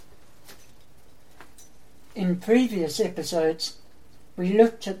In previous episodes, we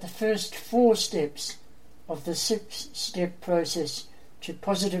looked at the first 4 steps of the 6-step process to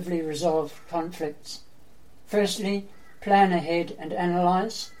positively resolve conflicts. Firstly, plan ahead and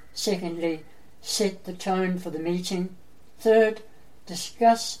analyse. Secondly, set the tone for the meeting. Third,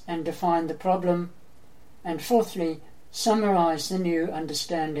 discuss and define the problem. And fourthly, summarise the new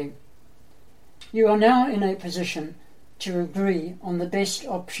understanding. You are now in a position to agree on the best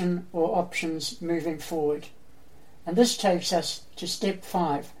option or options moving forward. And this takes us to step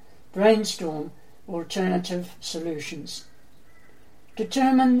 5, brainstorm alternative solutions.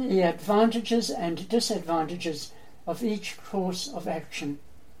 Determine the advantages and disadvantages of each course of action.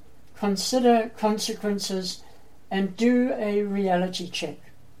 Consider consequences and do a reality check.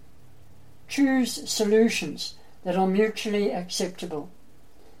 Choose solutions that are mutually acceptable.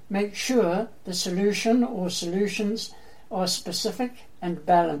 Make sure the solution or solutions are specific and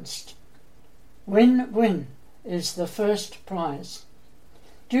balanced. Win-win is the first prize.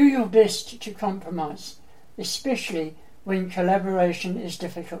 Do your best to compromise, especially when collaboration is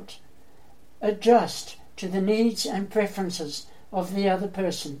difficult. Adjust to the needs and preferences of the other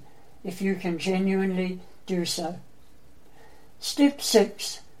person if you can genuinely do so. Step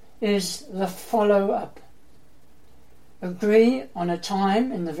 6 is the follow-up. Agree on a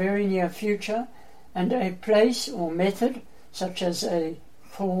time in the very near future and a place or method, such as a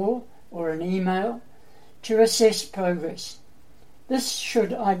call or an email, to assess progress. This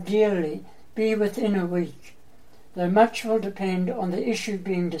should ideally be within a week, though much will depend on the issue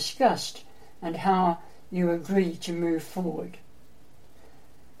being discussed and how you agree to move forward.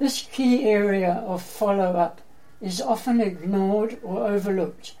 This key area of follow-up is often ignored or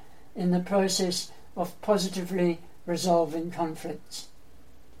overlooked in the process of positively resolving conflicts.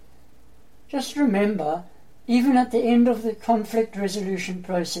 Just remember, even at the end of the conflict resolution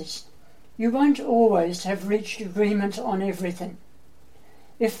process, you won't always have reached agreement on everything.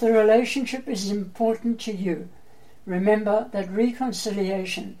 If the relationship is important to you, remember that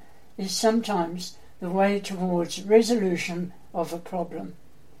reconciliation is sometimes the way towards resolution of a problem.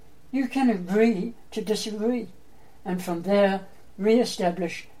 You can agree to disagree, and from there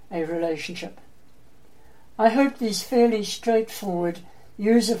re-establish a relationship. I hope these fairly straightforward,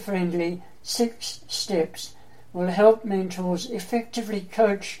 user-friendly 6 steps will help mentors effectively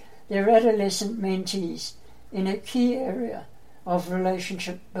coach their adolescent mentees in a key area of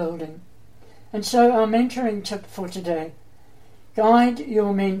relationship building. And so our mentoring tip for today: guide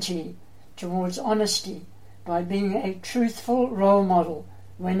your mentee towards honesty by being a truthful role model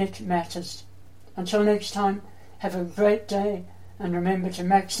when it matters. Until next time, have a great day and remember to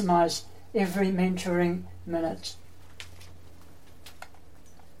maximize every mentoring minute.